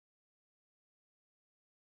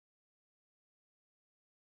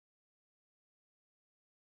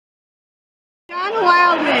John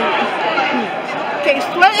Wildman. Okay,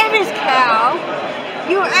 Sweat of His Cow.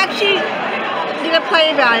 You actually did a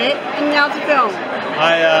play about it, and now it's a film.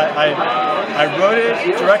 I wrote it,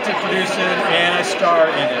 directed, produced it, and I star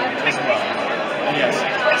in it as well. And yes,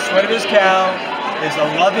 Sweat of His Cow is a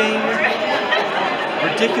loving,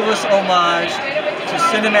 ridiculous homage to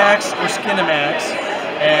Cinemax or Skinemax,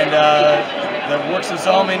 and the works of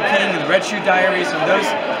Zalman King and the Red Shoe Diaries and those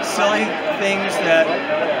silly things that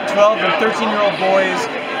 12 and 13-year-old boys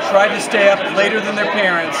tried to stay up later than their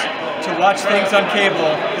parents to watch things on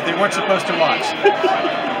cable that they weren't supposed to watch.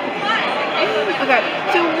 Okay,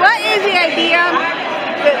 so what is the idea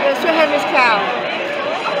that the Sweat of His Cow?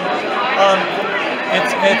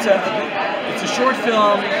 It's a short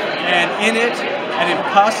film, and in it, an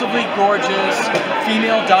impossibly gorgeous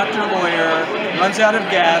female doctor lawyer runs out of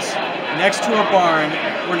gas next to a barn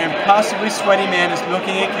where an impossibly sweaty man is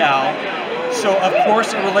milking a cow. So of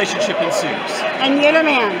course a relationship ensues. And you're the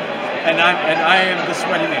man. And I am the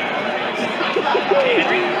sweaty man.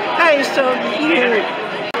 That is so cute.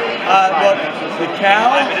 Well, the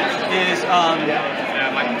cow is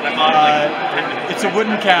it's a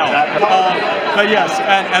wooden cow. But yes,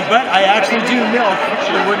 but I actually do milk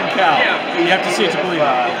the wooden cow. You have to see it to believe it.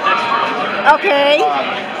 Okay.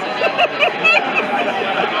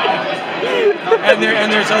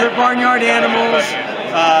 and there's other barnyard animals.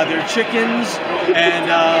 There are chickens,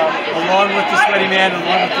 and along with the sweaty man,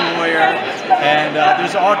 along with the lawyer, and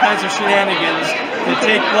there's all kinds of shenanigans that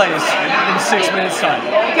take place in 6 minutes time.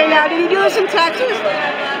 Okay, now did you do this in Texas?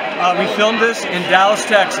 We filmed this in Dallas,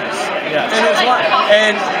 Texas. Yes,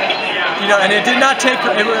 and it did not take.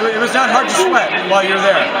 It was not hard to sweat while you're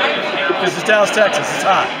there because it's Dallas, Texas. It's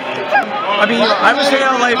hot. I mean, I was in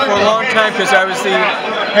LA for a long time because I was the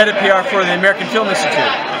head of PR for the American Film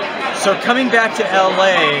Institute. So coming back to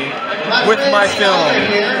LA with my film,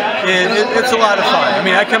 it's a lot of fun. I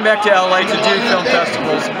mean, I come back to LA to do film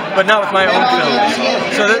festivals, but not with my own films.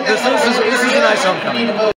 So this is a nice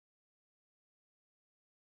homecoming.